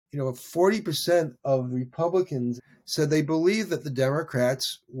40% of the Republicans said they believed that the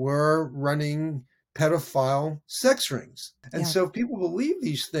Democrats were running pedophile sex rings. And Yeah. so if people believe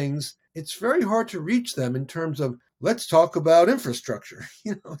these things, it's very hard to reach them in terms of, let's talk about infrastructure.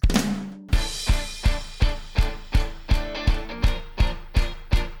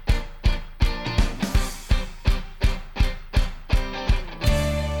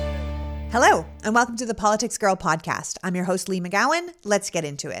 Hello, and welcome to the Politics Girl podcast. I'm your host, Lee McGowan. Let's get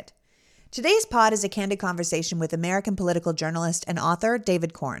into it. Today's pod is a candid conversation with American political journalist and author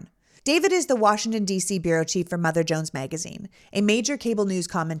David Corn. David is the Washington, D.C. bureau chief for Mother Jones Magazine, a major cable news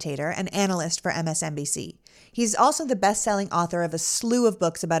commentator and analyst for MSNBC. He's also the best-selling author of a slew of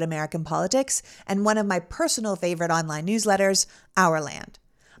books about American politics and one of my personal favorite online newsletters, Our Land.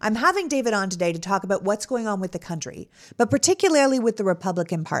 I'm having David on today to talk about what's going on with the country, but particularly with the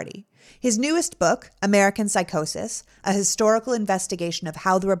Republican Party. His newest book, American Psychosis, a historical investigation of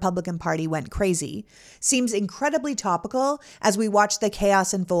how the Republican Party went crazy, seems incredibly topical as we watch the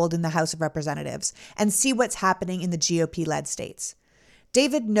chaos unfold in the House of Representatives and see what's happening in the GOP-led states.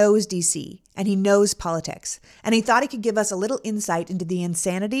 David knows DC, and he knows politics, and he thought he could give us a little insight into the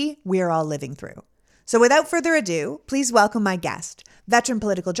insanity we're all living through. So without further ado, please welcome my guest, veteran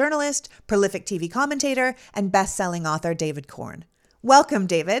political journalist, prolific TV commentator, and best-selling author David Corn. Welcome,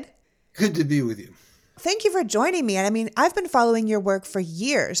 David. Good to be with you. Thank you for joining me. And I mean, I've been following your work for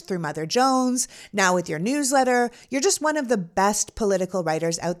years through Mother Jones, now with your newsletter. You're just one of the best political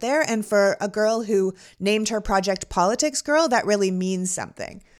writers out there. And for a girl who named her project Politics Girl, that really means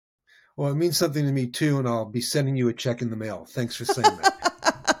something. Well, it means something to me too, and I'll be sending you a check in the mail. Thanks for saying that.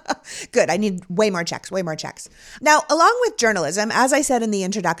 Good. I need way more checks. Now, along with journalism, as I said in the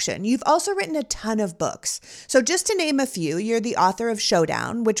introduction, you've also written a ton of books. So just to name a few, you're the author of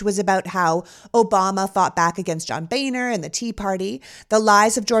Showdown, which was about how Obama fought back against John Boehner and the Tea Party, The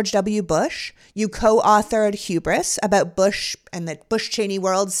Lies of George W. Bush. You co-authored Hubris, about Bush and the Bush-Cheney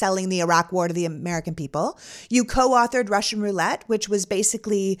world selling the Iraq war to the American people. You co-authored Russian Roulette, which was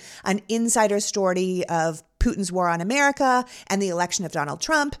basically an insider story of Putin's war on America and the election of Donald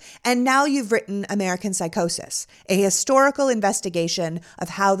Trump. And now you've written American Psychosis, a historical investigation of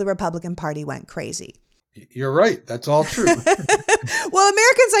how the Republican Party went crazy. You're right. That's all true. Well,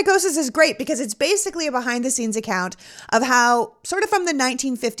 American Psychosis is great because it's basically a behind-the-scenes account of how, sort of from the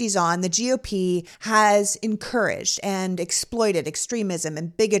 1950s on, the GOP has encouraged and exploited extremism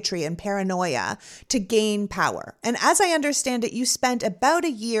and bigotry and paranoia to gain power. And as I understand it, you spent about a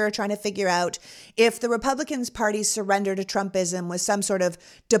year trying to figure out if the Republican Party's surrender to Trumpism was some sort of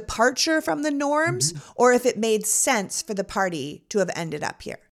departure from the norms, or if it made sense for the party to have ended up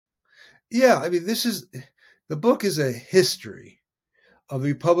here. Yeah, I mean, the book is a history of the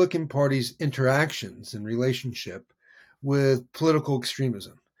Republican Party's interactions and relationship with political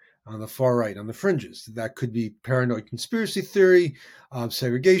extremism on the far right, on the fringes. That could be paranoid conspiracy theory,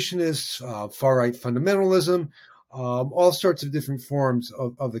 segregationists, far right fundamentalism, all sorts of different forms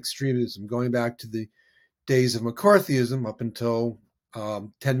of extremism, going back to the days of McCarthyism up until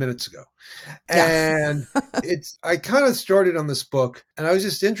 10 minutes ago. And I kind of started on this book, and I was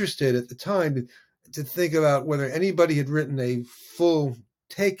just interested at the time to think about whether anybody had written a full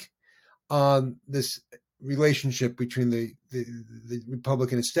take on this relationship between the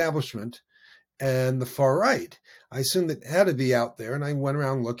Republican establishment and the far right. I assumed it had to be out there, and I went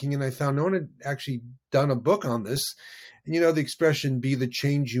around looking, and I found no one had actually done a book on this. And the expression, be the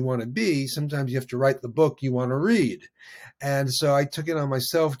change you want to be, sometimes you have to write the book you want to read. And so I took it on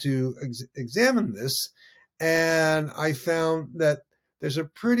myself to examine this, and I found that there's a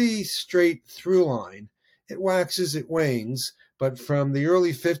pretty straight through line. It waxes, it wanes, but from the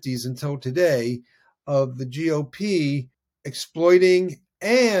early 50s until today, of the GOP exploiting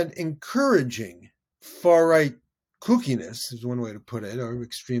and encouraging far-right kookiness, is one way to put it, or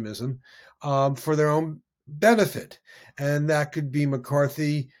extremism, for their own benefit. And that could be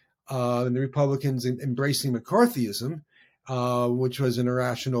McCarthy and the Republicans embracing McCarthyism, which was an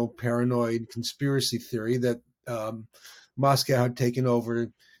irrational, paranoid conspiracy theory that Moscow had taken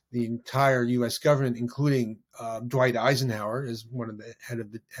over the entire U.S. government, including Dwight Eisenhower, as one of the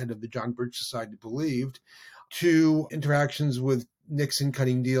head of the John Birch Society believed, to interactions with Nixon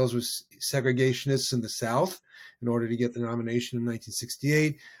cutting deals with segregationists in the South in order to get the nomination in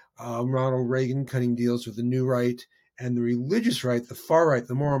 1968. Ronald Reagan cutting deals with the New Right and the religious right, the far right,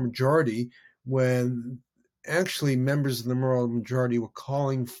 the moral majority, when actually members of the moral majority were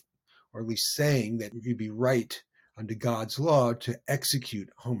calling, or at least saying, that you'd be right under God's law to execute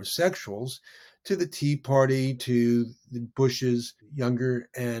homosexuals, to the Tea Party, to the Bushes, younger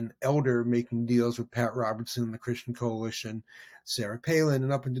and elder, making deals with Pat Robertson and the Christian Coalition. Sarah Palin,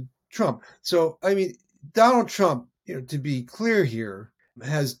 and up into Trump. So, I mean, Donald Trump, to be clear here,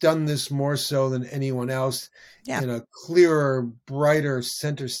 has done this more so than anyone else Yeah. in a clearer, brighter,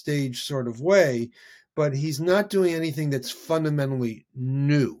 center stage sort of way, but he's not doing anything that's fundamentally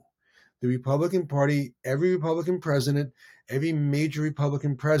new. The Republican Party, every Republican president, every major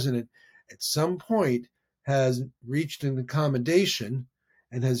Republican president at some point has reached an accommodation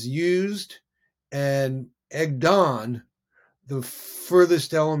and has used and egged on the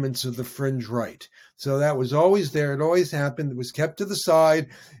furthest elements of the fringe right. So that was always there. It always happened. It was kept to the side.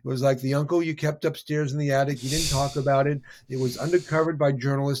 It was like the uncle you kept upstairs in the attic. You didn't talk about it. It was undercovered by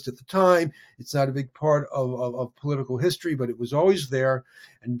journalists at the time. It's not a big part of political history, but it was always there.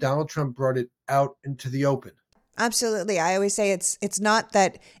 And Donald Trump brought it out into the open. Absolutely. I always say it's not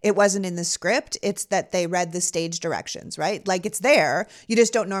that it wasn't in the script, it's that they read the stage directions, right? Like it's there, you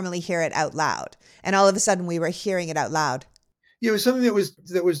just don't normally hear it out loud. And all of a sudden we were hearing it out loud. Yeah, it was something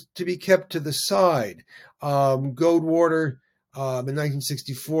that was to be kept to the side. Goldwater in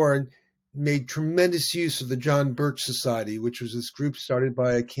 1964 made tremendous use of the John Birch Society, which was this group started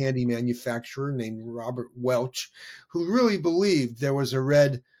by a candy manufacturer named Robert Welch, who really believed there was a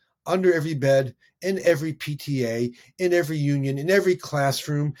red under every bed, in every PTA, in every union, in every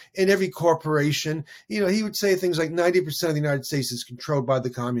classroom, in every corporation. He would say things like 90% of the United States is controlled by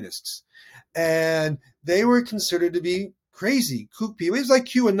the communists. And they were considered to be crazy, kook people. It was like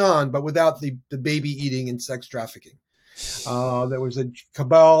QAnon, but without the baby eating and sex trafficking. There was a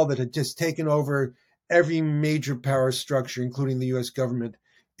cabal that had just taken over every major power structure, including the U.S. government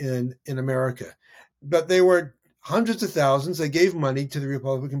in America. But they were hundreds of thousands. They gave money to the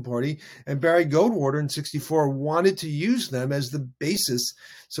Republican Party, and Barry Goldwater in 1964 wanted to use them as the basis,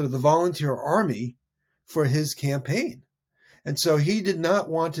 sort of the volunteer army for his campaign. And so he did not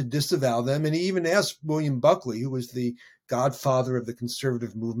want to disavow them. And he even asked William Buckley, who was the godfather of the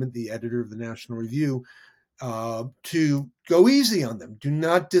conservative movement, the editor of the National Review, to go easy on them. Do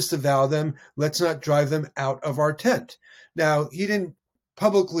not disavow them. Let's not drive them out of our tent. Now, he didn't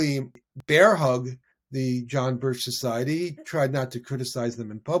publicly bear hug the John Birch Society. He tried not to criticize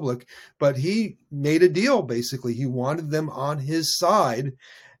them in public, but he made a deal, basically. He wanted them on his side.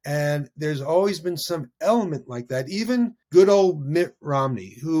 And there's always been some element like that. Even good old Mitt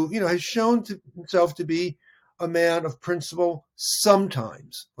Romney, who, has shown himself to be a man of principle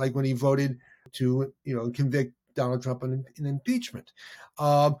sometimes, like when he voted to, convict Donald Trump in impeachment.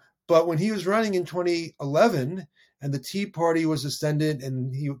 But when he was running in 2011 and the Tea Party was ascendant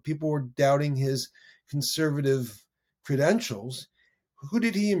and people were doubting his conservative credentials, who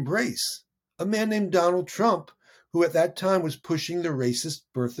did he embrace? A man named Donald Trump, who at that time was pushing the racist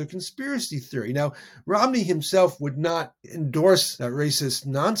birther conspiracy theory. Now, Romney himself would not endorse that racist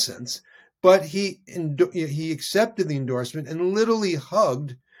nonsense, but he accepted the endorsement and literally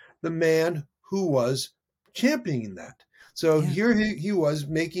hugged the man who was championing that. So Here he was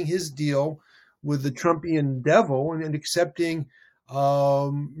making his deal with the Trumpian devil and accepting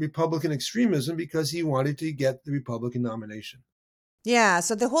Republican extremism because he wanted to get the Republican nomination. Yeah.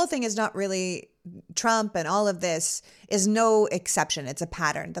 So the whole thing is not really Trump, and all of this is no exception. It's a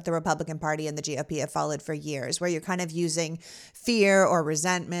pattern that the Republican Party and the GOP have followed for years, where you're kind of using fear or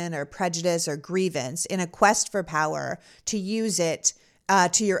resentment or prejudice or grievance in a quest for power to use it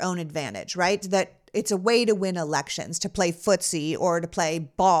to your own advantage, right? That it's a way to win elections, to play footsie or to play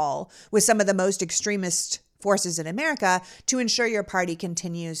ball with some of the most extremist forces in America to ensure your party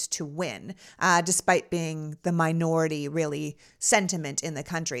continues to win, despite being the minority, really, sentiment in the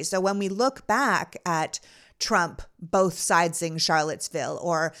country. So when we look back at Trump both sidesing Charlottesville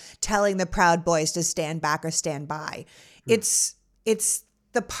or telling the Proud Boys to stand back or stand by, it's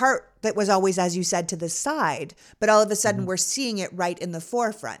the part that was always, as you said, to the side, but all of a sudden we're seeing it right in the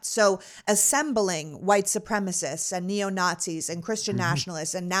forefront. So assembling white supremacists and neo-Nazis and Christian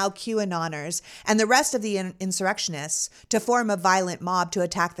nationalists and now QAnoners and the rest of the insurrectionists to form a violent mob to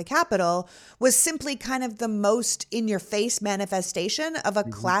attack the Capitol was simply kind of the most in-your-face manifestation of a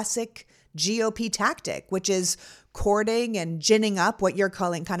classic GOP tactic, which is courting and ginning up what you're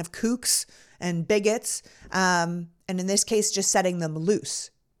calling kind of kooks and bigots, and in this case, just setting them loose.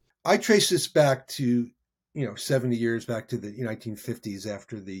 I trace this back to, 70 years back to the 1950s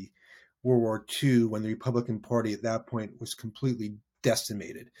after the World War II, when the Republican Party at that point was completely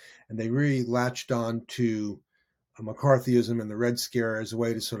decimated. And they really latched on to McCarthyism and the Red Scare as a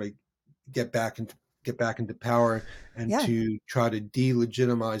way to sort of get back into power and to try to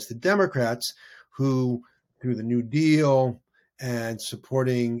delegitimize the Democrats, who, through the New Deal and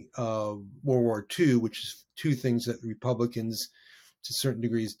supporting World War II, which is two things that the Republicans, to certain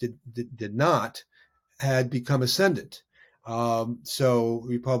degrees, did not, had become ascendant. So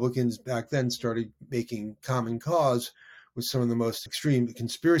Republicans back then started making common cause with some of the most extreme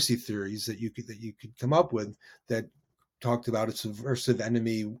conspiracy theories that you could come up with, that talked about a subversive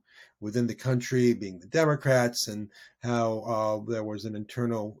enemy within the country being the Democrats, and how there was an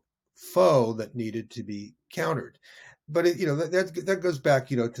internal foe that needed to be countered. But that goes back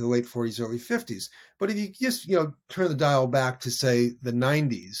to the late 40s, early 50s. But if you just turn the dial back to, say, the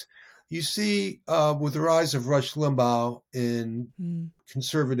 90s, you see with the rise of Rush Limbaugh in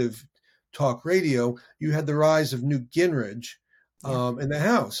conservative talk radio, you had the rise of Newt Gingrich in the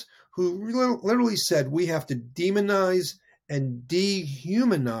House, who literally said we have to demonize and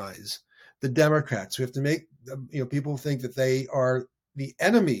dehumanize the Democrats. We have to make people think that they are the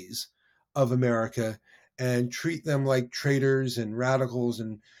enemies of America and treat them like traitors and radicals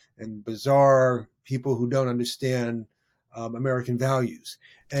and bizarre people who don't understand American values.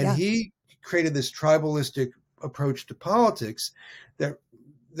 And he created this tribalistic approach to politics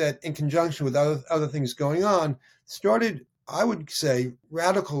that in conjunction with other things going on, started, I would say,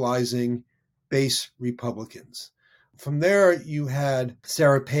 radicalizing base Republicans. From there, you had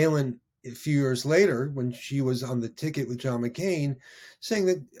Sarah Palin a few years later, when she was on the ticket with John McCain, saying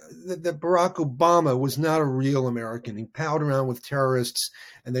that Barack Obama was not a real American. He palled around with terrorists,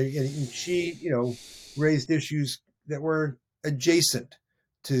 and she raised issues that were adjacent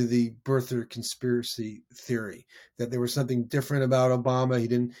to the birther conspiracy theory, that there was something different about Obama. He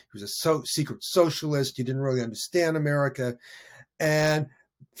was a secret socialist. He didn't really understand America, and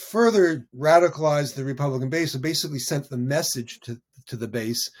further radicalized the Republican base. It basically sent the message to the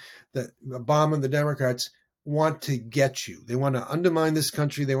base that Obama and the Democrats want to get you. They want to undermine this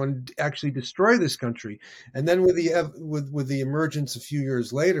country. They want to actually destroy this country. And then with the emergence a few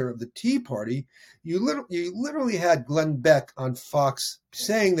years later of the Tea Party, you literally had Glenn Beck on Fox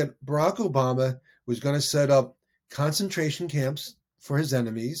saying that Barack Obama was going to set up concentration camps for his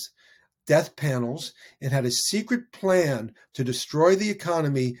enemies, death panels, and had a secret plan to destroy the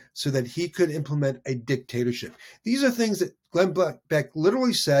economy so that he could implement a dictatorship. These are things that Glenn Beck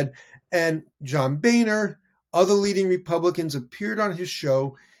literally said, and John Boehner, other leading Republicans appeared on his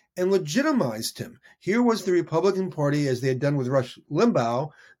show and legitimized him. Here was the Republican Party, as they had done with Rush Limbaugh,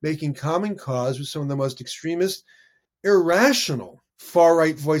 making common cause with some of the most extremist, irrational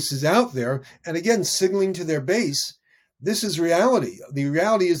far-right voices out there, and again, signaling to their base, this is reality. The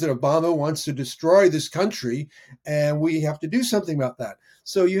reality is that Obama wants to destroy this country, and we have to do something about that.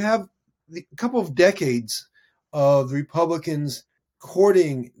 So you have a couple of decades of the Republicans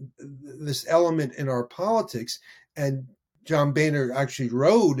courting this element in our politics, and John Boehner actually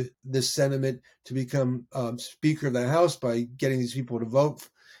rode this sentiment to become Speaker of the House by getting these people to vote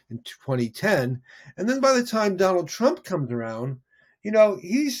in 2010. And then by the time Donald Trump comes around,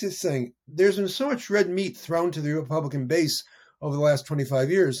 he's just saying there's been so much red meat thrown to the Republican base over the last 25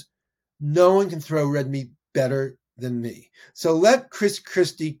 years. No one can throw red meat better than me. So let Chris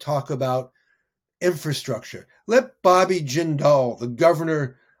Christie talk about infrastructure. Let Bobby Jindal, the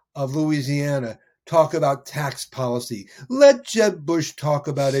governor of Louisiana, talk about tax policy. Let Jeb Bush talk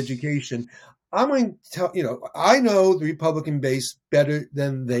about education. I'm going to tell, I know the Republican base better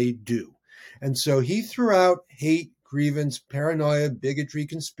than they do. And so he threw out hate, grievance, paranoia, bigotry,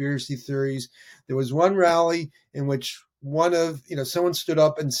 conspiracy theories. There was one rally in which someone stood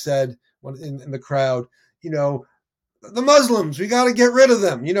up and said in the crowd, the Muslims, we got to get rid of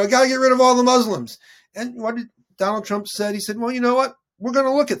them. Got to get rid of all the Muslims. And what did Donald Trump said? He said, well, you know what? We're going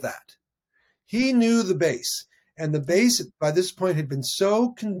to look at that. He knew the base. And the base by this point had been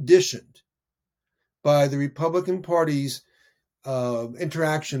so conditioned by the Republican Party's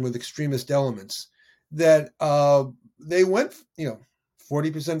interaction with extremist elements that they went, 40%,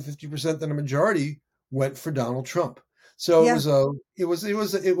 50%, then a majority went for Donald Trump. So so he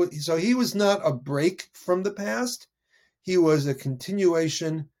was not a break from the past. He was a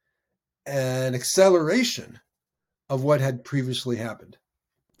continuation and acceleration of what had previously happened.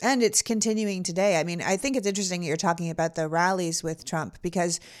 And it's continuing today. I mean, I think it's interesting that you're talking about the rallies with Trump,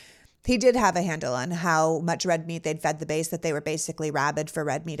 because he did have a handle on how much red meat they'd fed the base, that they were basically rabid for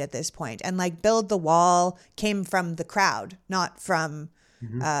red meat at this point. And build the wall came from the crowd, not from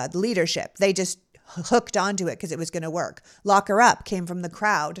the leadership. They just hooked onto it because it was going to work. Lock her up came from the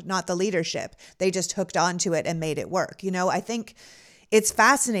crowd, not the leadership. They just hooked onto it and made it work. I think it's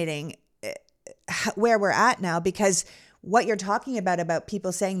fascinating where we're at now, because what you're talking about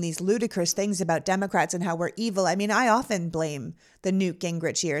people saying these ludicrous things about Democrats and how we're evil. I mean, I often blame the Newt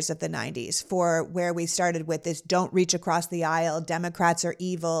Gingrich years of the 90s for where we started with this don't reach across the aisle, Democrats are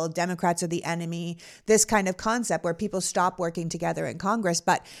evil, Democrats are the enemy, this kind of concept where people stop working together in Congress.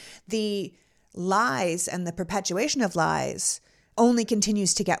 But the lies and the perpetuation of lies only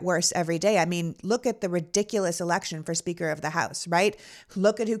continues to get worse every day. I mean, look at the ridiculous election for Speaker of the House, right?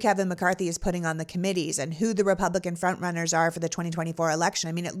 Look at who Kevin McCarthy is putting on the committees and who the Republican frontrunners are for the 2024 election.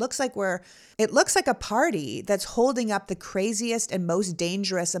 I mean, it looks like a party that's holding up the craziest and most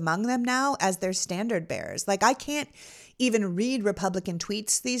dangerous among them now as their standard bearers. Like, I can't even read Republican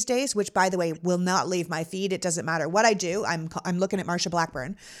tweets these days, which, by the way, will not leave my feed. It doesn't matter what I do. I'm looking at Marsha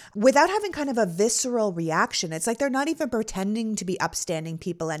Blackburn without having kind of a visceral reaction. It's like they're not even pretending to be upstanding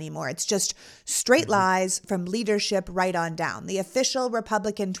people anymore. It's just straight lies from leadership right on down. The official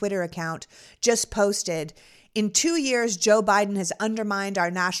Republican Twitter account just posted, "In 2 years, Joe Biden has undermined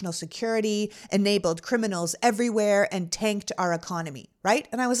our national security, enabled criminals everywhere, and tanked our economy," right?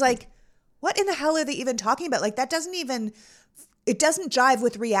 And I was like, what in the hell are they even talking about? Like, it doesn't jive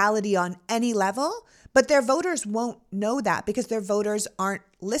with reality on any level, but their voters won't know that because their voters aren't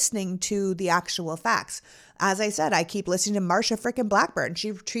listening to the actual facts. As I said, I keep listening to Marsha frickin' Blackburn.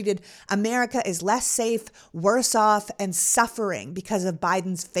 She treated America as less safe, worse off, and suffering because of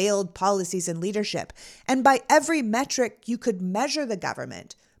Biden's failed policies and leadership. And by every metric you could measure the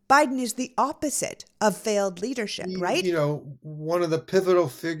government, Biden is the opposite of failed leadership, right? You know, one of the pivotal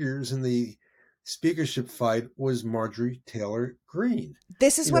figures in the speakership fight was Marjorie Taylor Greene.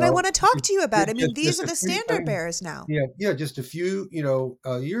 This is what I want to talk to you about. I mean, these are the standard bearers now. Yeah. Just a few,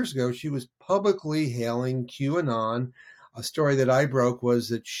 years ago, she was publicly hailing QAnon. A story that I broke was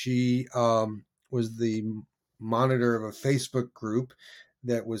that she was the monitor of a Facebook group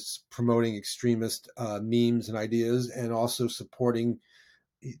that was promoting extremist memes and ideas and also supporting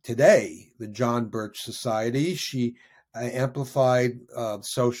today the John Birch Society. She amplified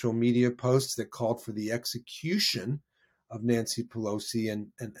social media posts that called for the execution of Nancy Pelosi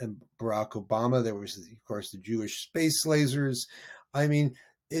and Barack Obama. There was, of course, the Jewish space lasers. I mean,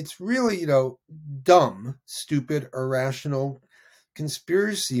 it's really, dumb, stupid, irrational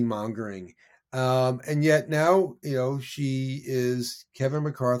conspiracy mongering. And yet now, she is Kevin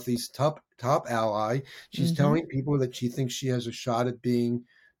McCarthy's top ally. She's telling people that she thinks she has a shot at being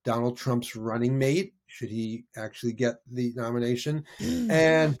Donald Trump's running mate, should he actually get the nomination.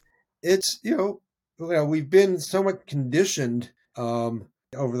 And it's, we've been somewhat conditioned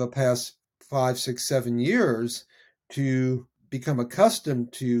over the past 5, 6, 7 years to become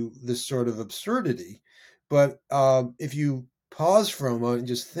accustomed to this sort of absurdity. But if you pause for a moment and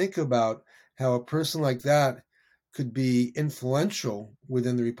just think about how a person like that could be influential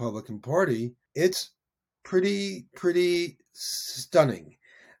within the Republican Party, it's pretty stunning.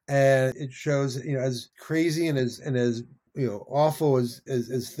 And it shows, as crazy and as awful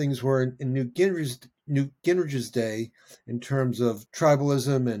as things were in Newt Gingrich's day in terms of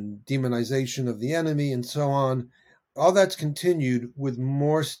tribalism and demonization of the enemy and so on, all that's continued with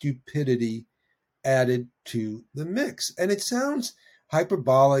more stupidity added to the mix. And it sounds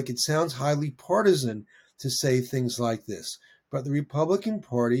hyperbolic, it sounds highly partisan to say things like this. But the Republican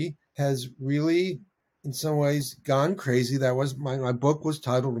Party has really, in some ways, gone crazy. That was my book was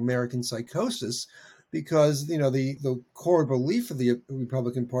titled American Psychosis, because the core belief of the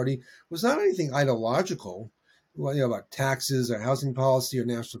Republican Party was not anything ideological, about taxes or housing policy or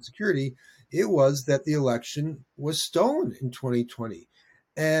national security. It was that the election was stolen in 2020.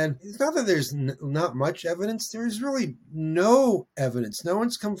 And it's not that there's not much evidence. There's really no evidence. No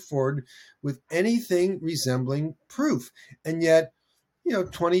one's come forward with anything resembling proof. And yet,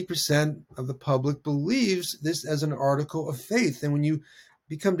 20% of the public believes this as an article of faith. And when you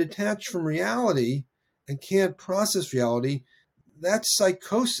become detached from reality and can't process reality, that's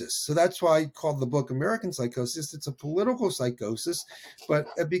psychosis. So that's why I called the book American Psychosis. It's a political psychosis, but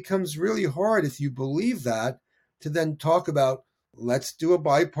it becomes really hard if you believe that to then talk about, let's do a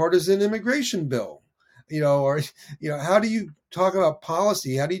bipartisan immigration bill, or how do you talk about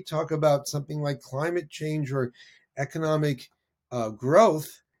policy? How do you talk about something like climate change or economic growth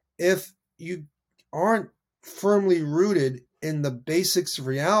if you aren't firmly rooted in the basics of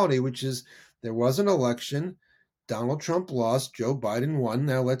reality, which is there was an election, Donald Trump lost, Joe Biden won.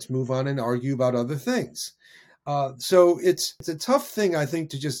 Now let's move on and argue about other things. So it's a tough thing, I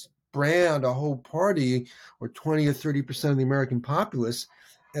think, to just brand a whole party or 20 or 30% of the American populace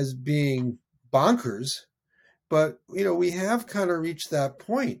as being bonkers. But, we have kind of reached that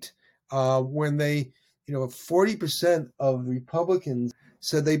point when they, 40% of Republicans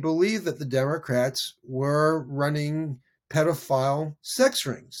said they believed that the Democrats were running pedophile sex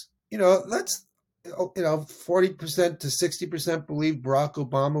rings. That's, 40% to 60% believe Barack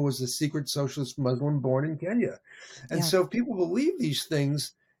Obama was a secret socialist Muslim born in Kenya. And so if people believe these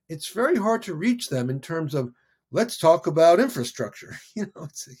things, it's very hard to reach them in terms of let's talk about infrastructure.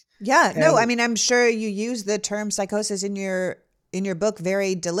 Yeah, no, I and mean, I'm sure you use the term psychosis in your book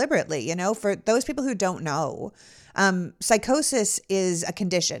very deliberately, for those people who don't know. Psychosis is a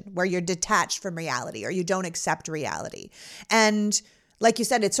condition where you're detached from reality or you don't accept reality. And like you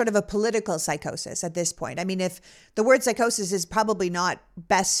said, it's sort of a political psychosis at this point. I mean, if the word psychosis is probably not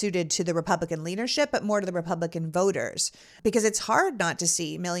best suited to the Republican leadership, but more to the Republican voters, because it's hard not to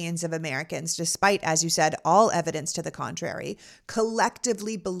see millions of Americans, despite, as you said, all evidence to the contrary,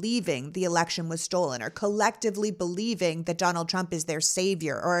 collectively believing the election was stolen or collectively believing that Donald Trump is their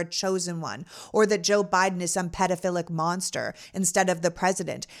savior or a chosen one, or that Joe Biden is some pedophilic monster instead of the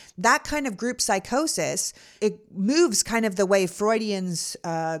president. That kind of group psychosis, it moves kind of the way Freudian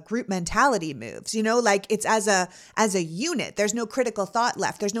group mentality moves, like it's as a unit. There's no critical thought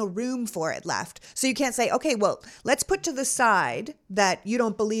left. There's no room for it left. So you can't say, okay, well, let's put to the side that you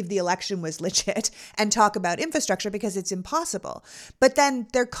don't believe the election was legit and talk about infrastructure because it's impossible. But then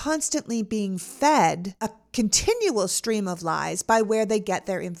they're constantly being fed a continual stream of lies by where they get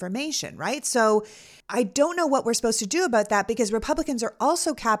their information, right? So I don't know what we're supposed to do about that because Republicans are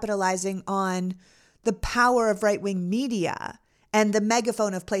also capitalizing on the power of right-wing media and the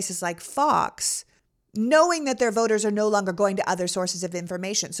megaphone of places like Fox, knowing that their voters are no longer going to other sources of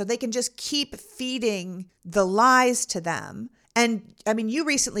information. So they can just keep feeding the lies to them. And I mean, you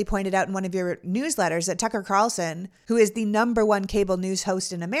recently pointed out in one of your newsletters that Tucker Carlson, who is the #1 cable news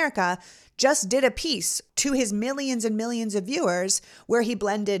host in America, just did a piece to his millions and millions of viewers where he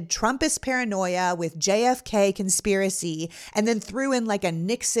blended Trumpist paranoia with JFK conspiracy and then threw in like a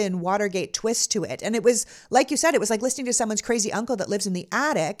Nixon Watergate twist to it. And it was, like you said, it was like listening to someone's crazy uncle that lives in the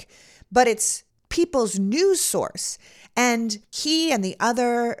attic, but it's people's news source. And he and the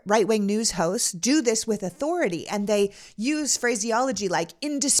other right-wing news hosts do this with authority, and they use phraseology like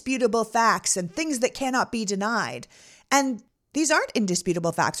indisputable facts and things that cannot be denied. And these aren't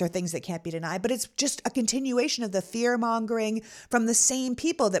indisputable facts or things that can't be denied, but it's just a continuation of the fear-mongering from the same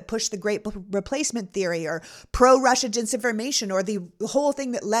people that push the Great Replacement theory or pro-Russia disinformation or the whole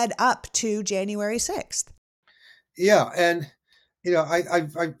thing that led up to January 6th. Yeah, and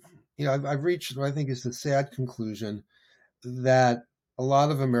I've reached what I think is the sad conclusion that a lot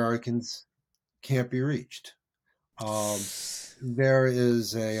of Americans can't be reached. There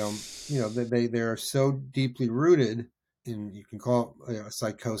is they are so deeply rooted in, you can call it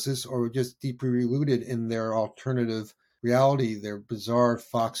psychosis, or just deeply rooted in their alternative reality, their bizarre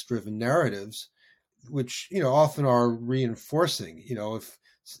Fox-driven narratives, which often are reinforcing. If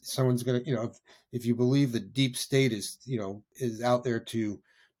someone's going to, if you believe the deep state is out there to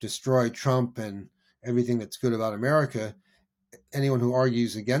destroy Trump and everything that's good about America, anyone who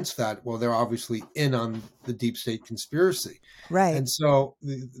argues against that, well, they're obviously in on the deep state conspiracy. Right. And so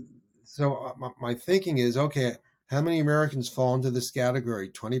my thinking is, okay, how many Americans fall into this category?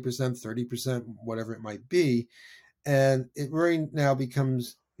 20%, 30%, whatever it might be. And it really now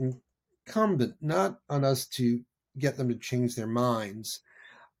becomes incumbent not on us to get them to change their minds,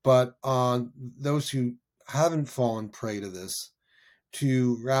 but on those who haven't fallen prey to this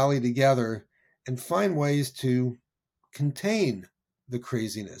to rally together and find ways to contain the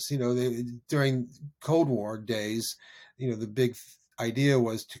craziness. During Cold War days, the big idea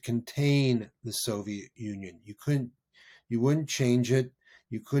was to contain the Soviet Union. You wouldn't change it.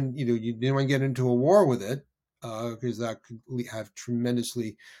 You couldn't, you didn't want to get into a war with it because that could have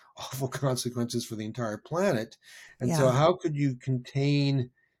tremendously awful consequences for the entire planet. And so how could you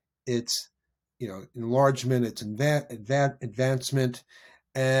contain its, enlargement, its advancement?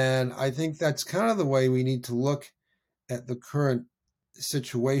 And I think that's kind of the way we need to look at the current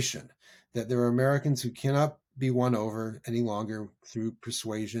situation, that there are Americans who cannot be won over any longer through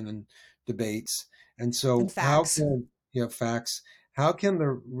persuasion and debates. And so facts. how can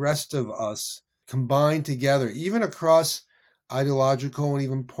the rest of us combine together, even across ideological and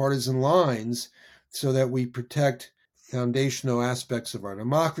even partisan lines, so that we protect foundational aspects of our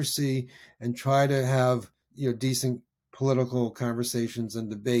democracy and try to have decent political conversations and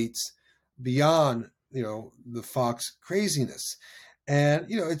debates beyond the Fox craziness. And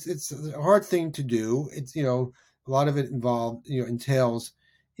it's a hard thing to do. It's a lot of it entails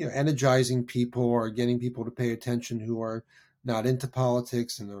energizing people or getting people to pay attention who are not into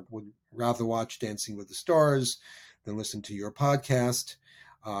politics and would rather watch Dancing with the Stars than listen to your podcast.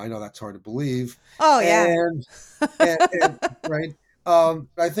 I know that's hard to believe. Oh yeah. And right.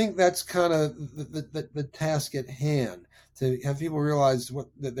 I think that's kind of the task at hand, to have people realize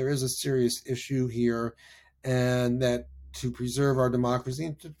that there is a serious issue here, and that to preserve our democracy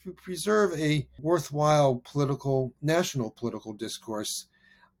and to preserve a worthwhile national political discourse,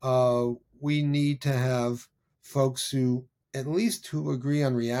 we need to have folks who at least who agree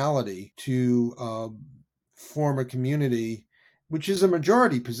on reality to form a community, which is a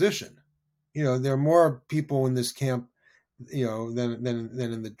majority position. There are more people in this camp, than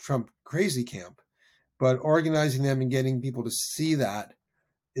in the Trump crazy camp. But organizing them and getting people to see that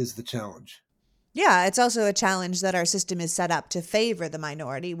is the challenge. Yeah, it's also a challenge that our system is set up to favor the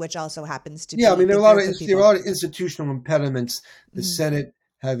minority, which also happens to be I mean, the group of people. there are a lot of institutional impediments. The Senate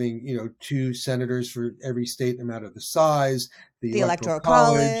having 2 senators for every state, no matter the size. The electoral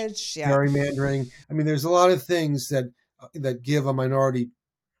college, gerrymandering. I mean, there's a lot of things that give a minority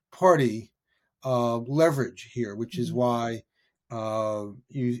party leverage here, which is why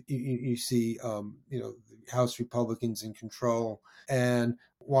you see House Republicans in control, and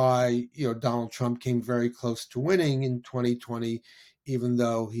why Donald Trump came very close to winning in 2020, even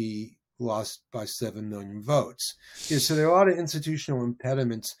though he lost by 7 million votes. So there are a lot of institutional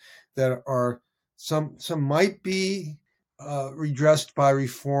impediments that are some might be redressed by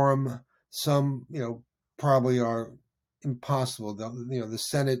reform. Some probably are impossible. The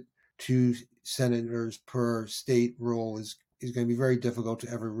Senate, 2 senators per state rule is going to be very difficult to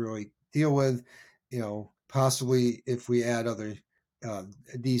ever really deal with. Possibly if we add other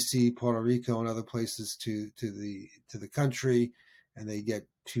DC, Puerto Rico, and other places to the country, and they get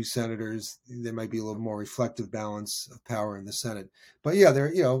 2 senators, there might be a little more reflective balance of power in the Senate. But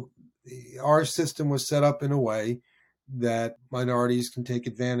our system was set up in a way that minorities can take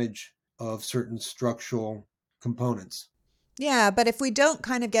advantage of certain structural components. Yeah, but if we don't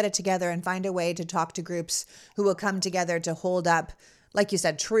kind of get it together and find a way to talk to groups who will come together to hold up, like you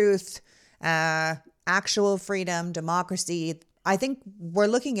said, truth, actual freedom, democracy, I think we're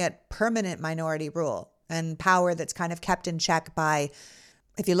looking at permanent minority rule and power that's kind of kept in check by,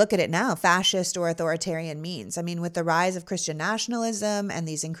 if you look at it now, fascist or authoritarian means. I mean, with the rise of Christian nationalism and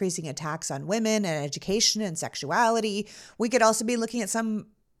these increasing attacks on women and education and sexuality, we could also be looking at some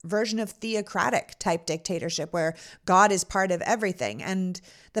version of theocratic type dictatorship where God is part of everything. And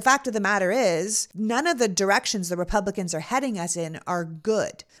the fact of the matter is, none of the directions the Republicans are heading us in are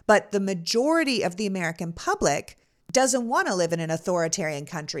good. But the majority of the American public doesn't want to live in an authoritarian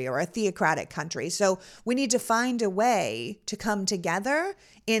country or a theocratic country. So we need to find a way to come together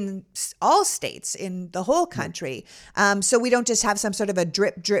in all states, in the whole country. So we don't just have some sort of a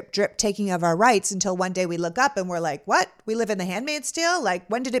drip, drip, drip taking of our rights until one day we look up and we're like, what? We live in the Handmaid's Tale? Like,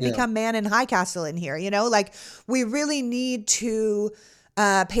 when did it become Man in High Castle in here? Like, we really need to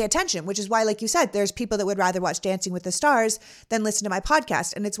pay attention, which is why, like you said, there's people that would rather watch Dancing with the Stars than listen to my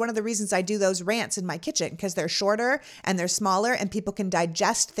podcast. And it's one of the reasons I do those rants in my kitchen, because they're shorter and they're smaller and people can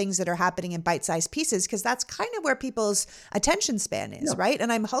digest things that are happening in bite-sized pieces, because that's kind of where people's attention span is, right?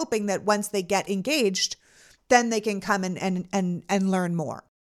 And I'm hoping that once they get engaged, then they can come and learn more.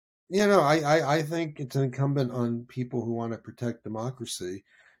 I think it's incumbent on people who want to protect democracy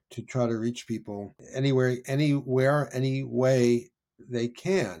to try to reach people anywhere, any way they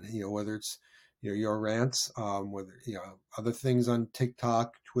can, whether it's your rants, whether other things on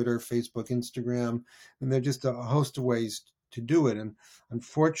TikTok, Twitter, Facebook, Instagram, and there are just a host of ways to do it. And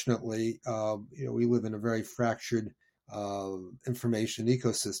unfortunately, we live in a very fractured information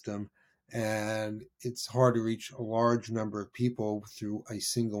ecosystem, and it's hard to reach a large number of people through a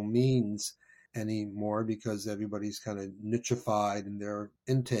single means anymore, because everybody's kind of nichified in their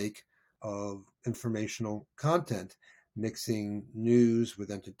intake of informational content, mixing news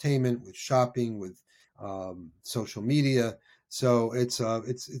with entertainment, with shopping, with social media. So it's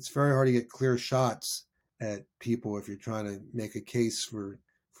very hard to get clear shots at people if you're trying to make a case for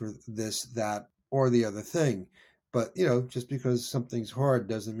this, that, or the other thing. But just because something's hard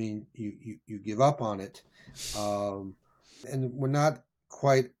doesn't mean you give up on it. And we're not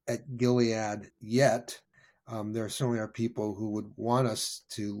quite at Gilead yet. There certainly are people who would want us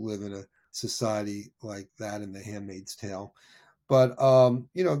to live in a society like that in The Handmaid's Tale. But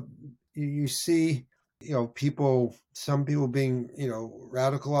you see some people being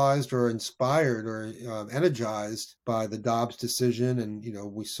radicalized or inspired or energized by the Dobbs decision.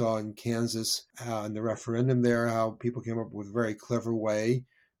 And we saw in Kansas in the referendum there how people came up with a very clever way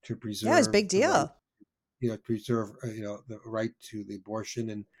to preserve it's a big deal. Preserve the right to the abortion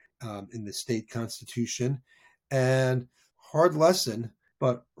and in the state constitution. And hard lesson,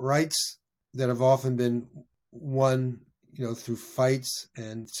 but rights that have often been won, through fights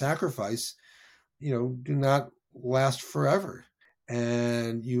and sacrifice, do not last forever.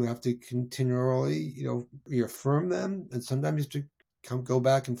 And you have to continually, reaffirm them. And sometimes you have to go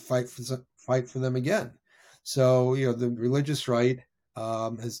back and fight for them again. So, the religious right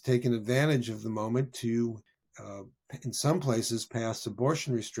has taken advantage of the moment to, in some places, pass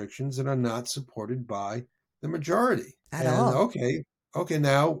abortion restrictions that are not supported by the majority. At And all. okay,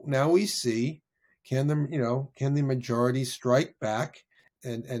 now we see, can the majority strike back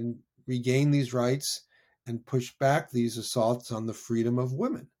and regain these rights and push back these assaults on the freedom of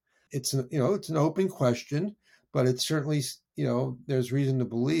women? It's it's an open question, but it's certainly, there's reason to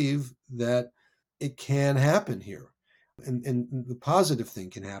believe that it can happen here. And the positive thing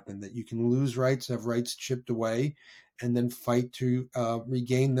can happen, that you can lose rights, have rights chipped away, and then fight to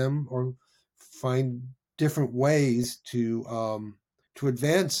regain them, or find different ways to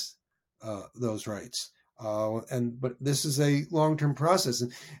advance those rights. But this is a long-term process,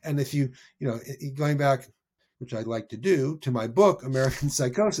 and if going back, which I'd like to do, to my book American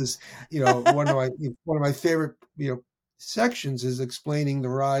Psychosis, one of my favorite sections is explaining the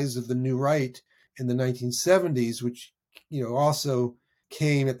rise of the new right in the 1970s, which also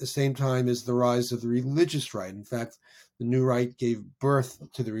came at the same time as the rise of the religious right. In fact, the new right gave birth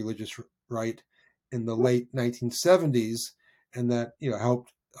to the religious right in the late 1970s, and that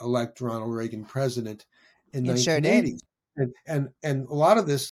helped elect Ronald Reagan president in It sure 1980s. did. And a lot of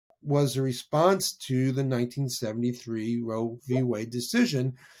this was a response to the 1973 Roe v. Wade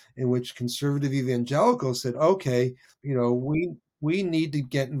decision, in which conservative evangelicals said, okay, we need to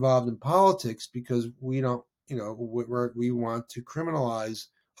get involved in politics because we don't, we want to criminalize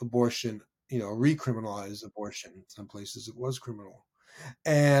abortion, recriminalize abortion. In some places it was criminal.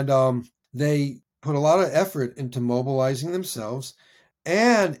 And they put a lot of effort into mobilizing themselves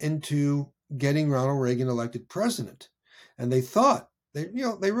and into getting Ronald Reagan elected president. And they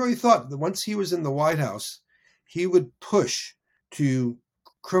really thought that once he was in the White House, he would push to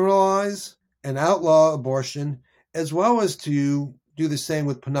criminalize and outlaw abortion, as well as to do the same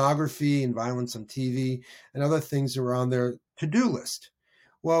with pornography and violence on TV and other things that were on their to-do list.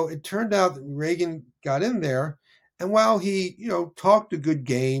 Well, it turned out that Reagan got in there, and while he, talked a good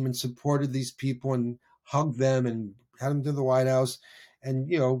game and supported these people and hugged them and had them to the White House and,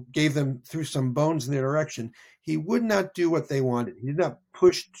 gave them, threw some bones in their direction, he would not do what they wanted. He did not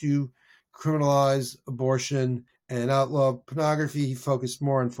push to criminalize abortion and outlaw pornography. He focused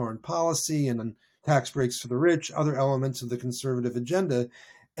more on foreign policy and on tax breaks for the rich, other elements of the conservative agenda.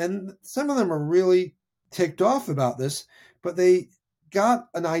 And some of them are really ticked off about this, but they got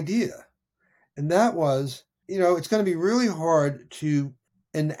an idea. And that was, it's going to be really hard to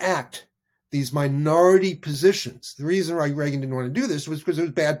enact these minority positions. The reason why Reagan didn't want to do this was because it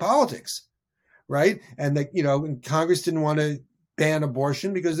was bad politics, right? And that, and Congress didn't want to ban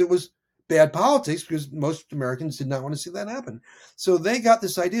abortion because it was bad politics, because most Americans did not want to see that happen. So they got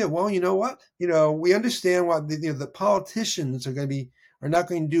this idea. Well, you know what? We understand why the politicians are not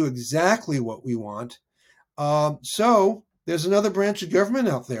going to do exactly what we want. So there's another branch of government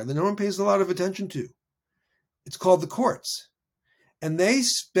out there that no one pays a lot of attention to. It's called the courts. And they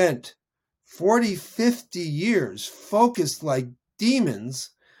spent 40, 50 years focused like demons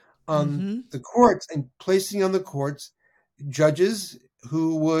on the courts, and placing on the courts judges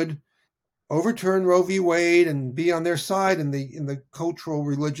who would overturn Roe v. Wade and be on their side in the cultural,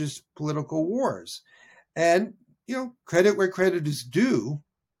 religious, political wars. And, credit where credit is due,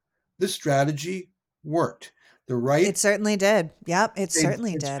 the strategy worked. The right. It certainly did. Yep, it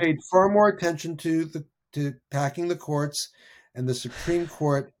certainly did. Paid far more attention to packing the courts and the Supreme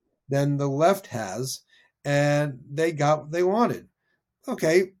Court than the left has, and they got what they wanted.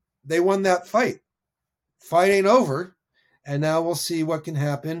 Okay, they won that fight. Fight ain't over, and now we'll see what can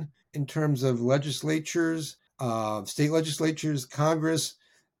happen in terms of legislatures, state legislatures, Congress,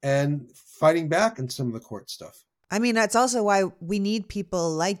 and fighting back on some of the court stuff. I mean, that's also why we need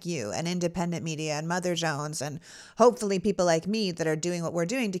people like you and independent media and Mother Jones, and hopefully people like me that are doing what we're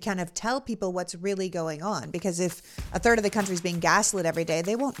doing to kind of tell people what's really going on. Because if a third of the country is being gaslit every day,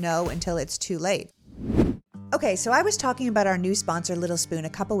 they won't know until it's too late. Okay, so I was talking about our new sponsor, Little Spoon, a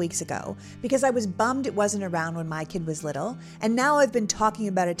couple weeks ago because I was bummed it wasn't around when my kid was little, and now I've been talking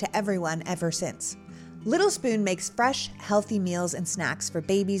about it to everyone ever since. Little Spoon makes fresh, healthy meals and snacks for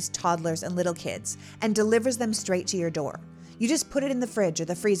babies, toddlers, and little kids, and delivers them straight to your door. You just put it in the fridge or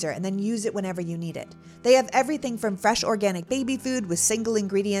the freezer and then use it whenever you need it. They have everything from fresh organic baby food with single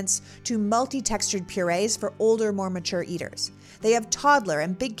ingredients to multi-textured purees for older, more mature eaters. They have toddler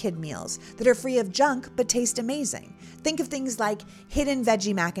and big kid meals that are free of junk but taste amazing. Think of things like hidden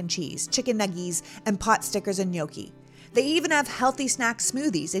veggie mac and cheese, chicken nuggies, and pot stickers and gnocchi. They even have healthy snack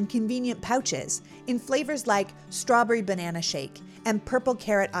smoothies in convenient pouches in flavors like strawberry banana shake and purple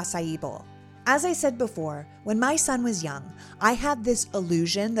carrot acai bowl. As I said before, when my son was young, I had this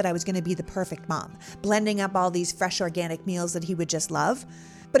illusion that I was going to be the perfect mom, blending up all these fresh organic meals that he would just love.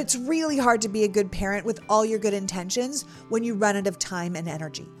 But it's really hard to be a good parent with all your good intentions when you run out of time and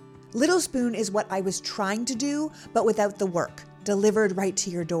energy. Little Spoon is what I was trying to do, but without the work, delivered right to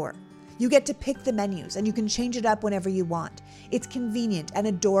your door. You get to pick the menus and you can change it up whenever you want. It's convenient and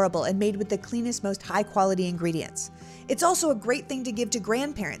adorable and made with the cleanest, most high-quality ingredients. It's also a great thing to give to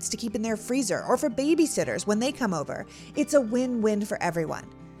grandparents to keep in their freezer or for babysitters when they come over. It's a win-win for everyone.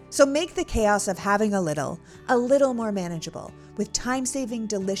 So make the chaos of having a little more manageable with time-saving,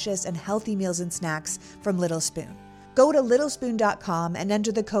 delicious, and healthy meals and snacks from Little Spoon. Go to littlespoon.com and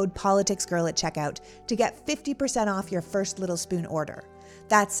enter the code POLITICSGIRL at checkout to get 50% off your first Little Spoon order.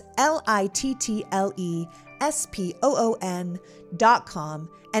 That's LITTLESPOON.com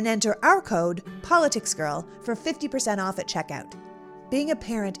and enter our code POLITICSGIRL for 50% off at checkout. Being a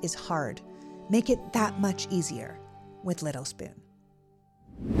parent is hard. Make it that much easier with Little Spoon.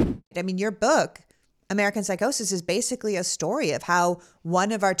 I mean, your book, American Psychosis, is basically a story of how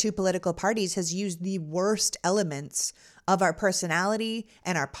one of our two political parties has used the worst elements of our personality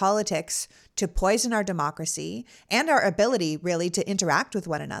and our politics to poison our democracy and our ability really to interact with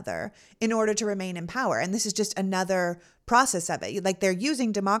one another in order to remain in power. And this is just another process of it. Like, they're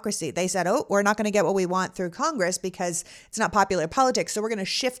using democracy. They said, oh, we're not going to get what we want through Congress because it's not popular politics. So we're going to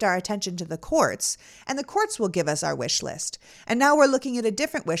shift our attention to the courts, and the courts will give us our wish list. And now we're looking at a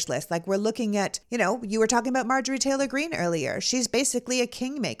different wish list. Like, we're looking at, you were talking about Marjorie Taylor Greene earlier. She's basically a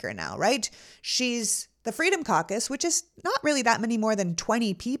kingmaker now, right? She's the Freedom Caucus, which is not really that many more than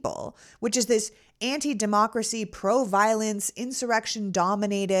 20 people, which is this anti-democracy, pro-violence,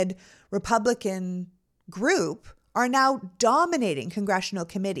 insurrection-dominated Republican group, are now dominating congressional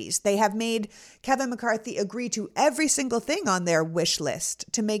committees. They have made Kevin McCarthy agree to every single thing on their wish list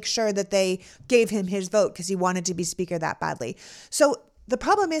to make sure that they gave him his vote because he wanted to be speaker that badly. So the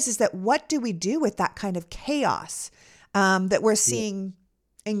problem is that what do we do with that kind of chaos that we're seeing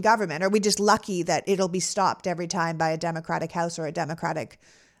in government? Are we just lucky that it'll be stopped every time by a Democratic House or a Democratic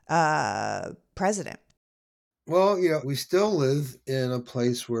president? Well, we still live in a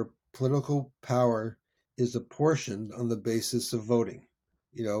place where political power is apportioned on the basis of voting.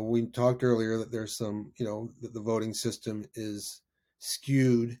 We talked earlier that there's some, that the voting system is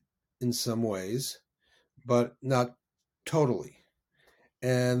skewed in some ways, but not totally.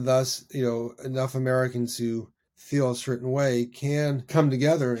 And thus, enough Americans who feel a certain way can come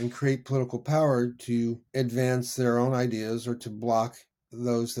together and create political power to advance their own ideas or to block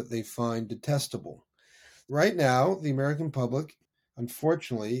those that they find detestable. Right now, the American public,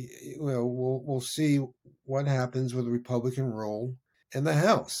 unfortunately, we'll see what happens with the Republican rule in the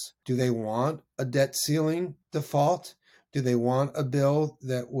House. Do they want a debt ceiling default? Do they want a bill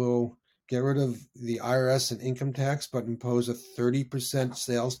that will get rid of the IRS and income tax, but impose a 30%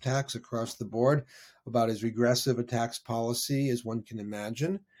 sales tax across the board, about as regressive a tax policy as one can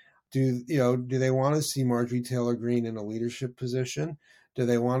imagine? Do they want to see Marjorie Taylor Greene in a leadership position? Do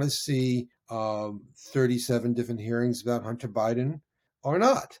they want to see 37 different hearings about Hunter Biden or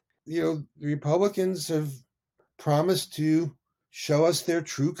not? The Republicans have promised to show us their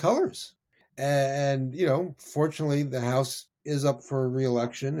true colors. And, fortunately, the House is up for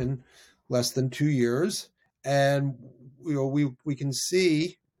re-election in less than 2 years. And, we can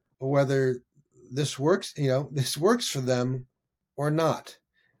see whether this works, this works for them or not.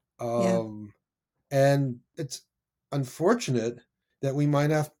 And it's unfortunate that we might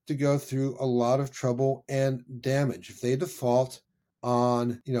have to go through a lot of trouble and damage. If they default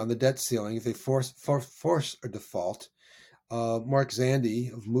on, the debt ceiling, if they force a default, Mark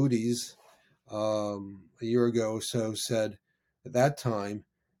Zandi of Moody's a year ago or so said at that time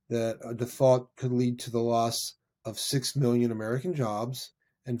that a default could lead to the loss of 6 million American jobs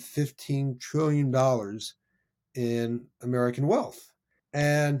and $15 trillion in American wealth.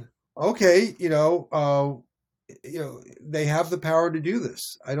 And okay, they have the power to do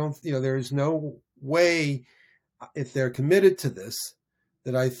this. There is no way, if they're committed to this,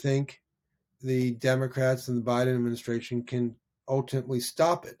 that I think the Democrats and the Biden administration can ultimately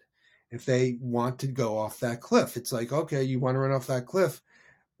stop it. If they want to go off that cliff, it's like, okay, you want to run off that cliff.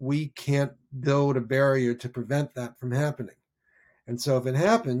 We can't build a barrier to prevent that from happening. And so if it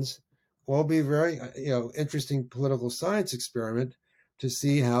happens, will be a very, interesting political science experiment to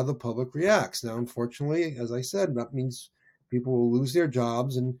see how the public reacts. Now, unfortunately, as I said, that means people will lose their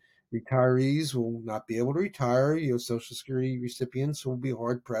jobs and retirees will not be able to retire. Social Security recipients will be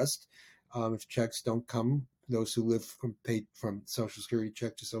hard pressed if checks don't come. Those who live from Social Security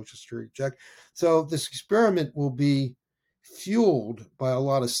check to Social Security check. So this experiment will be fueled by a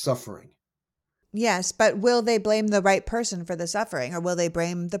lot of suffering. Yes, but will they blame the right person for the suffering, or will they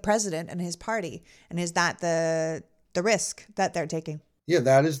blame the president and his party? And is that the risk that they're taking? Yeah,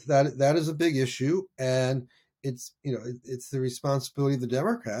 that is a big issue. And it's it's the responsibility of the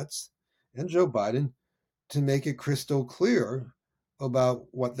Democrats and Joe Biden to make it crystal clear about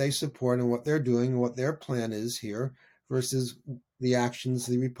what they support and what they're doing and what their plan is here versus the actions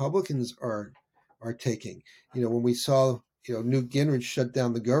the Republicans are taking. When we saw Newt Gingrich shut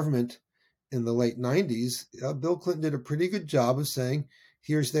down the government in the late 90s, Bill Clinton did a pretty good job of saying,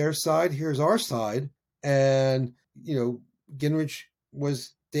 here's their side, here's our side. And, Gingrich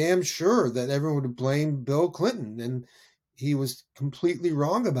was damn sure that everyone would blame Bill Clinton. And he was completely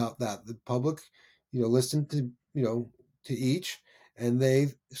wrong about that. The public, listened to each, and they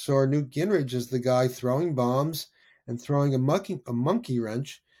saw Newt Gingrich as the guy throwing bombs and throwing a monkey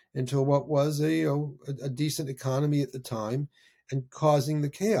wrench into what was a decent economy at the time and causing the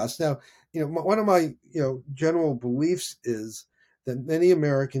chaos. Now, one of my general beliefs is that many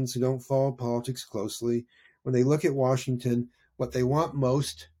Americans who don't follow politics closely, when they look at Washington, what they want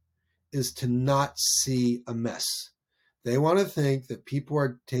most is to not see a mess. They want to think that people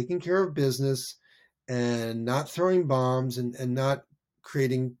are taking care of business and not throwing bombs and not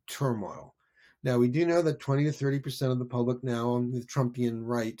creating turmoil. Now, we do know that 20 to 30% of the public now on the Trumpian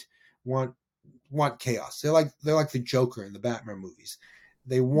right want chaos. They're like the Joker in the Batman movies.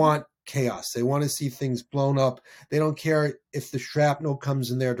 They want chaos. They want to see things blown up. They don't care if the shrapnel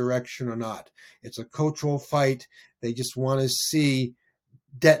comes in their direction or not. It's a cultural fight. They just want to see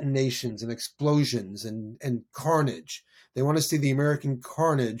detonations and explosions and carnage. They want to see the American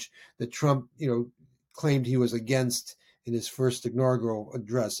carnage that Trump, claimed he was against in his first inaugural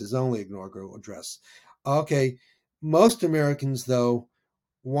address, his only inaugural address. Okay, most Americans, though,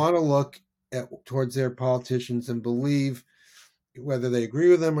 want to look towards their politicians and believe, whether they agree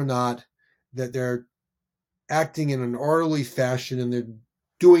with them or not, that they're acting in an orderly fashion and they're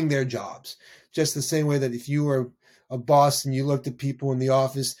doing their jobs. Just the same way that if you were a boss and you looked at people in the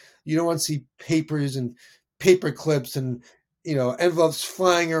office, you don't want to see papers and paper clips and envelopes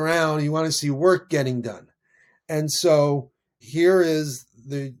flying around. You want to see work getting done. And so here is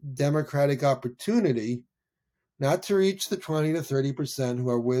the Democratic opportunity not to reach the 20 to 30% who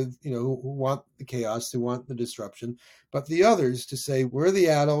are who want the chaos, who want the disruption, but the others to say, we're the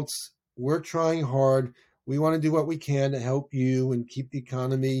adults, we're trying hard, we want to do what we can to help you and keep the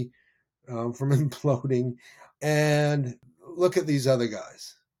economy from imploding. And look at these other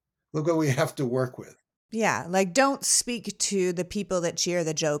guys. Look what we have to work with. Yeah, don't speak to the people that cheer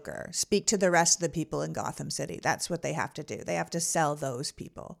the Joker. Speak to the rest of the people in Gotham City. That's what they have to do. They have to sell those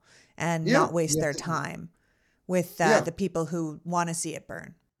people and not waste their time with the people who want to see it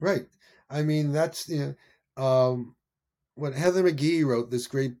burn. Right. I mean, that's what Heather McGhee wrote, this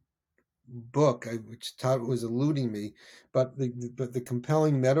great book, which Todd was eluding me, but the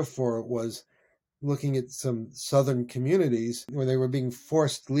compelling metaphor was looking at some southern communities where they were being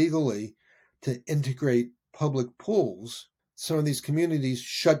forced legally to integrate public pools. Some of these communities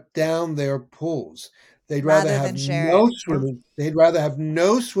shut down their pools. They'd rather have no swimming. They'd rather have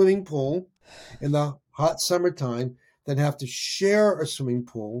no swimming pool in the hot summertime than have to share a swimming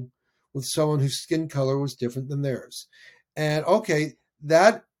pool with someone whose skin color was different than theirs. And okay,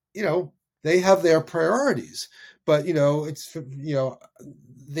 that they have their priorities, but it's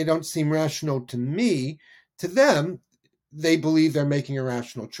they don't seem rational to me. To them, they believe they're making a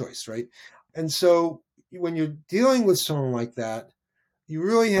rational choice, right? And so when you're dealing with someone like that, you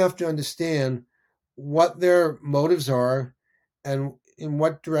really have to understand what their motives are and in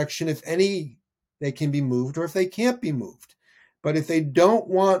what direction, if any, they can be moved or if they can't be moved. But if they don't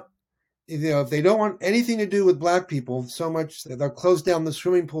want, if they don't want anything to do with Black people so much that they'll close down the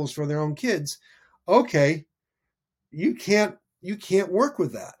swimming pools for their own kids, okay, you can't work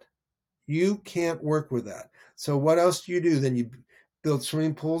with that. You can't work with that. So what else do? Then you build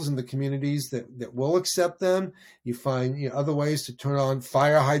swimming pools in the communities that will accept them. You find other ways to turn on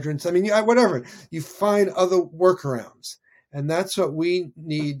fire hydrants. I mean, whatever. You find other workarounds. And that's what we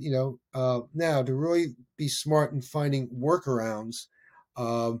need, now to really be smart in finding workarounds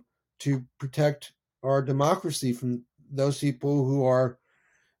to protect our democracy from those people who are,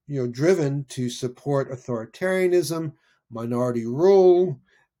 driven to support authoritarianism, minority rule,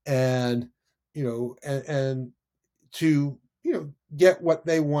 and and to get what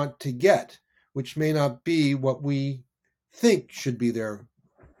they want to get, which may not be what we think should be their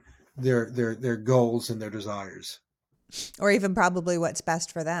goals and their desires, or even probably what's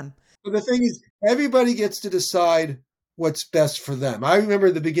best for them. But the thing is, everybody gets to decide what's best for them. I remember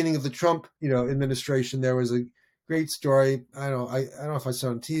at the beginning of the Trump administration, there was a great story. I don't know if I saw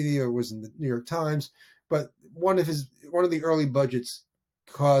it on TV or it was in the New York Times, but one of the early budgets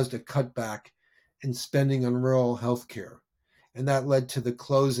caused a cutback in spending on rural health care. And that led to the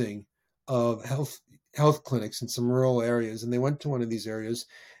closing of health clinics in some rural areas, and they went to one of these areas,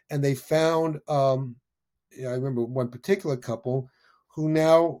 and they found. I remember one particular couple who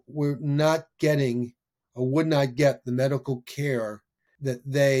now were not getting or would not get the medical care that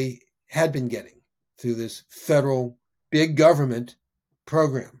they had been getting through this federal big government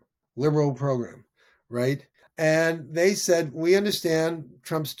program, liberal program, right? And they said, we understand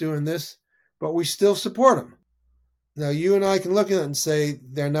Trump's doing this, but we still support him. Now, you and I can look at it and say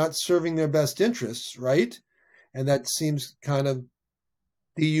they're not serving their best interests, right? And that seems kind of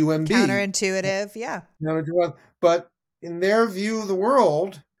DUMB. Counterintuitive, yeah. But in their view of the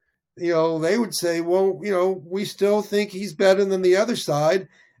world, they would say, well, we still think he's better than the other side.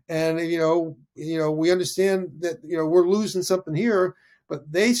 And, we understand that, we're losing something here,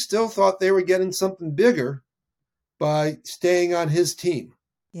 but they still thought they were getting something bigger by staying on his team.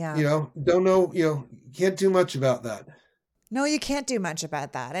 Yeah. Don't know, can't do much about that. No, you can't do much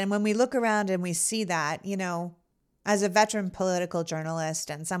about that. And when we look around and we see that, as a veteran political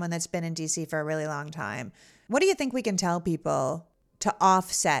journalist and someone that's been in DC for a really long time, what do you think we can tell people to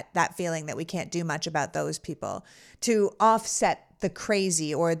offset that feeling that we can't do much about those people, to offset the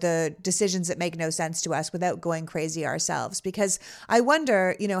crazy or the decisions that make no sense to us without going crazy ourselves? Because I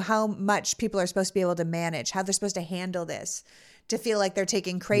wonder, how much people are supposed to be able to manage, how they're supposed to handle this, to feel like they're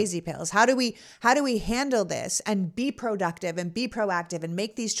taking crazy pills. How do we handle this and be productive and be proactive and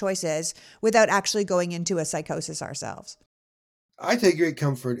make these choices without actually going into a psychosis ourselves? I take great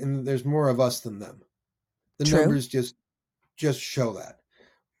comfort in there's more of us than them. The True. Numbers just show that.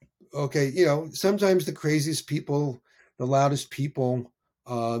 Okay, sometimes the craziest people, the loudest people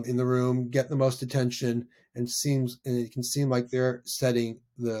in the room get the most attention, and it can seem like they're setting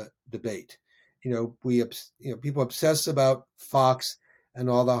the debate. People obsess about Fox and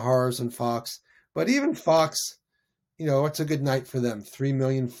all the horrors on Fox, but even Fox, it's a good night for them. 3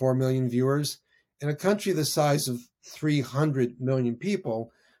 million, 4 million viewers in a country the size of 300 million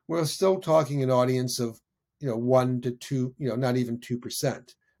people. We're still talking an audience of 1 to 2, not even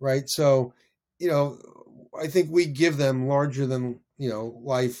 2%, right? So, I think we give them larger than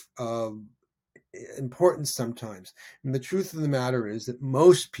life importance sometimes. And the truth of the matter is that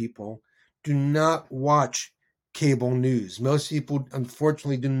most people do not watch cable news. Most people,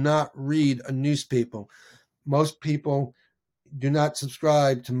 unfortunately, do not read a newspaper. Most people do not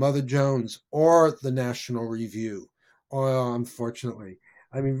subscribe to Mother Jones or the National Review, unfortunately.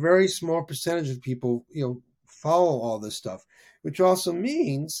 I mean, very small percentage of people, follow all this stuff, which also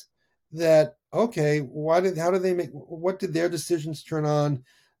means that, okay, what did their decisions turn on?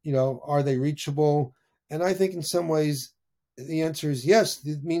 Are they reachable? And I think in some ways, the answer is yes.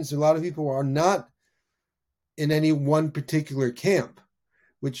 It means a lot of people are not in any one particular camp,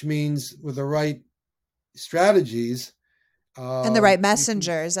 which means with the right strategies and the right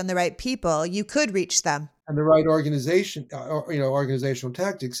messengers and the right people, you could reach them. And the right organizational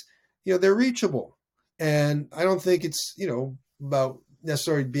tactics, they're reachable. And I don't think it's, about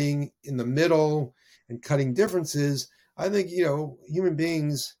necessarily being in the middle and cutting differences. I think, human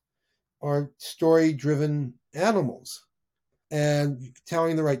beings are story-driven animals. And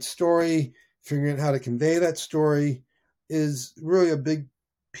telling the right story, figuring out how to convey that story is really a big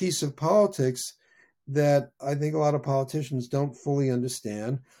piece of politics that I think a lot of politicians don't fully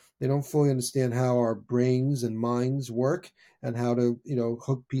understand. They don't fully understand how our brains and minds work and how to,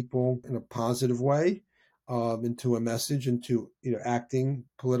 hook people in a positive way into a message, into acting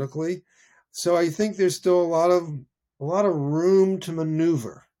politically. So I think there's still a lot of room to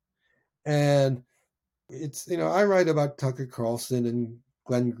maneuver. And it's, I write about Tucker Carlson and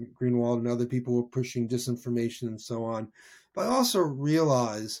Glenn Greenwald and other people who are pushing disinformation and so on. But I also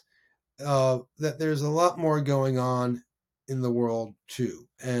realize that there's a lot more going on in the world too,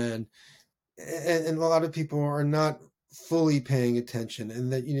 and a lot of people are not fully paying attention,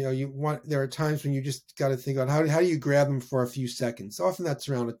 and that there are times when you just got to think about how do you grab them for a few seconds. Often that's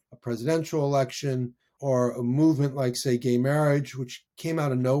around a presidential election or a movement like, say, gay marriage, which came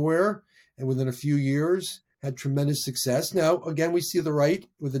out of nowhere and within a few years had tremendous success. Now, again, we see the right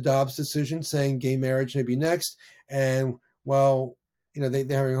with the Dobbs decision saying gay marriage may be next, and well, they're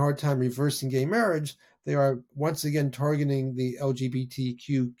having a hard time reversing gay marriage. They are once again targeting the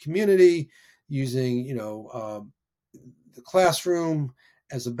LGBTQ community, using, the classroom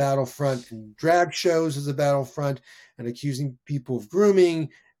as a battlefront and drag shows as a battlefront, and accusing people of grooming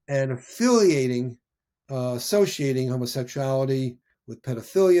and associating homosexuality with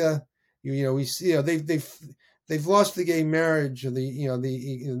pedophilia. We see they've lost the gay marriage or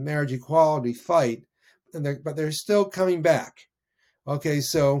the marriage equality fight, but they're still coming back. Okay,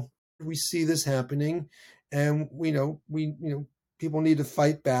 so we see this happening, and we know people need to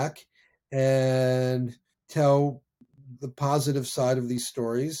fight back, and tell the positive side of these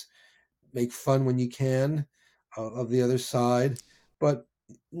stories, make fun when you can of the other side, but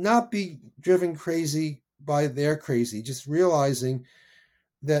not be driven crazy by their crazy, just realizing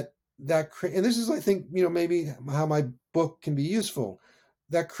that and this is, I think, maybe how my book can be useful.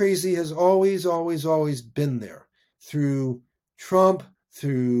 That crazy has always, always, always been there through Trump,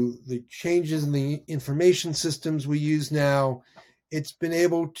 through the changes in the information systems we use now. It's been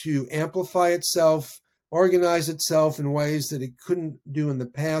able to amplify itself, organize itself in ways that it couldn't do in the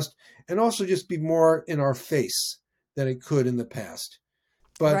past, and also just be more in our face than it could in the past.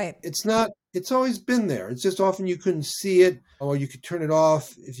 But Right. It's always been there. It's just often you couldn't see it, or you could turn it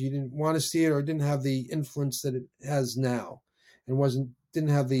off if you didn't want to see it, or didn't have the influence that it has now, and didn't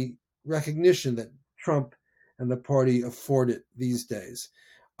have the recognition that Trump and the party afford it these days.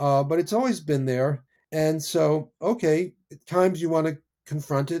 But it's always been there. And so, okay, at times you want to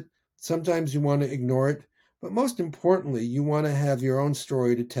confront it. Sometimes you want to ignore it. But most importantly, you want to have your own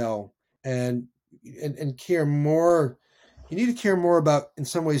story to tell and care more. You need to care more about, in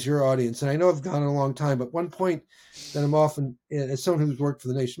some ways, your audience. And I know I've gone a long time, but one point that I'm often, as someone who's worked for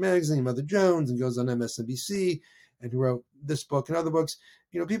The Nation magazine, Mother Jones, and goes on MSNBC, and who wrote this book and other books,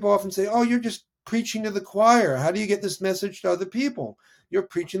 people often say, oh, you're just preaching to the choir. How do you get this message to other people? You're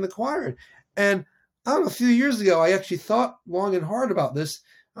preaching the choir. And I don't know, a few years ago, I actually thought long and hard about this.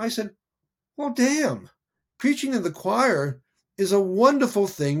 I said, well, damn, preaching to the choir is a wonderful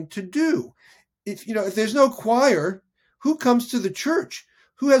thing to do. If there's no choir, who comes to the church?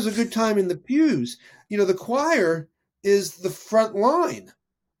 Who has a good time in the pews? The choir is the front line,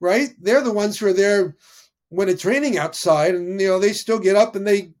 right? They're the ones who are there when it's raining outside, and they still get up and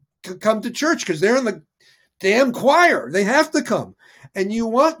they come to church because they're in the damn choir. They have to come. And you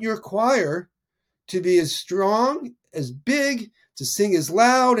want your choir to be as strong, as big, to sing as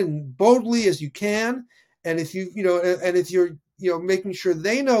loud and boldly as you can. And if you're making sure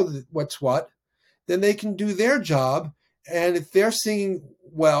they know what's what, then they can do their job. And if they're singing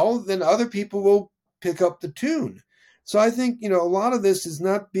well, then other people will pick up the tune. So I think, a lot of this is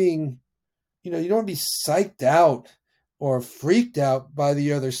not being, you don't want to be psyched out or freaked out by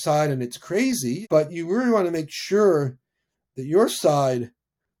the other side and it's crazy, but you really want to make sure that your side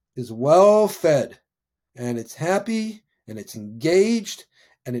is well fed and it's happy and it's engaged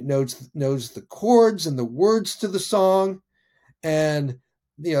and it knows the chords and the words to the song. And,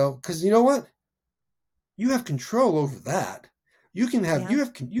 because you know what? You have control over that. You can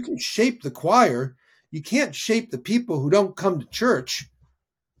you can shape the choir. You can't shape the people who don't come to church.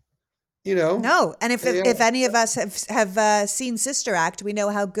 No. And if any of us have seen Sister Act, we know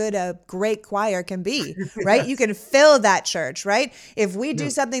how good a great choir can be, right? Yes. You can fill that church, right? If we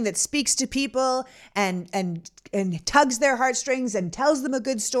do something that speaks to people and tugs their heartstrings and tells them a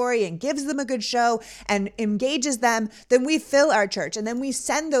good story and gives them a good show and engages them, then we fill our church. And then we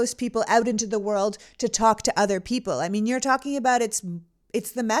send those people out into the world to talk to other people. I mean, you're talking about it's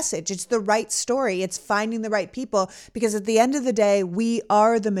the message. It's the right story. It's finding the right people, because at the end of the day, we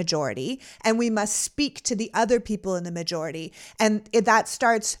are the majority and we must speak to the other people in the majority. And that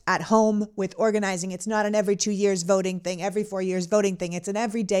starts at home with organizing. It's not an every 2 years voting thing, every 4 years voting thing. It's an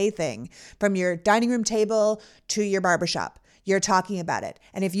everyday thing, from your dining room table to your barbershop. You're talking about it.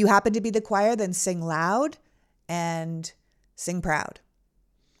 And if you happen to be the choir, then sing loud and sing proud.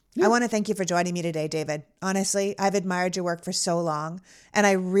 Yeah. I want to thank you for joining me today, David. Honestly, I've admired your work for so long, and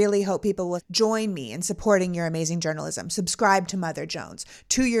I really hope people will join me in supporting your amazing journalism. Subscribe to Mother Jones,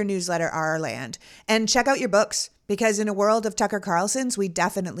 to your newsletter, Our Land, and check out your books, because in a world of Tucker Carlsons, we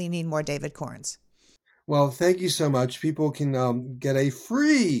definitely need more David Corns. Well, thank you so much. People can get a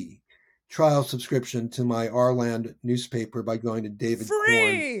free trial subscription to my Our Land newspaper by going to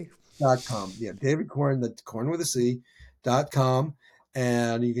davidcorn.com. Yeah, David Corn, that's Corn with a C.com.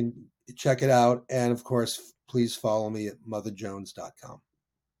 And you can check it out. And of course, please follow me at motherjones.com.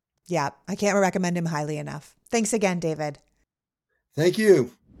 Yeah, I can't recommend him highly enough. Thanks again, David. Thank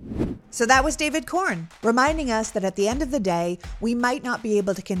you. So that was David Corn, reminding us that at the end of the day, we might not be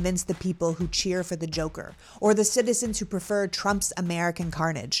able to convince the people who cheer for the Joker or the citizens who prefer Trump's American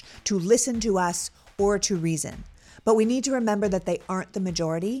carnage to listen to us or to reason. But we need to remember that they aren't the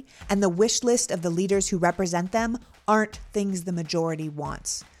majority, and the wish list of the leaders who represent them aren't things the majority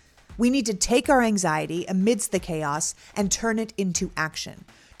wants. We need to take our anxiety amidst the chaos and turn it into action,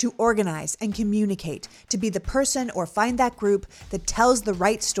 to organize and communicate, to be the person or find that group that tells the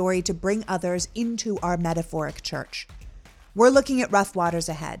right story to bring others into our metaphoric church. We're looking at rough waters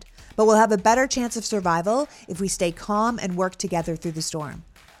ahead, but we'll have a better chance of survival if we stay calm and work together through the storm.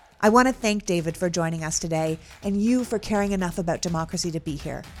 I want to thank David for joining us today, and you for caring enough about democracy to be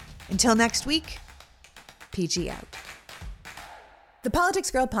here. Until next week, PG out. The Politics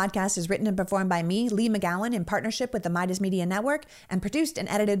Girl podcast is written and performed by me, Lee McGowan, in partnership with the Midas Media Network, and produced and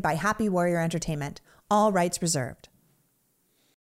edited by Happy Warrior Entertainment. All rights reserved.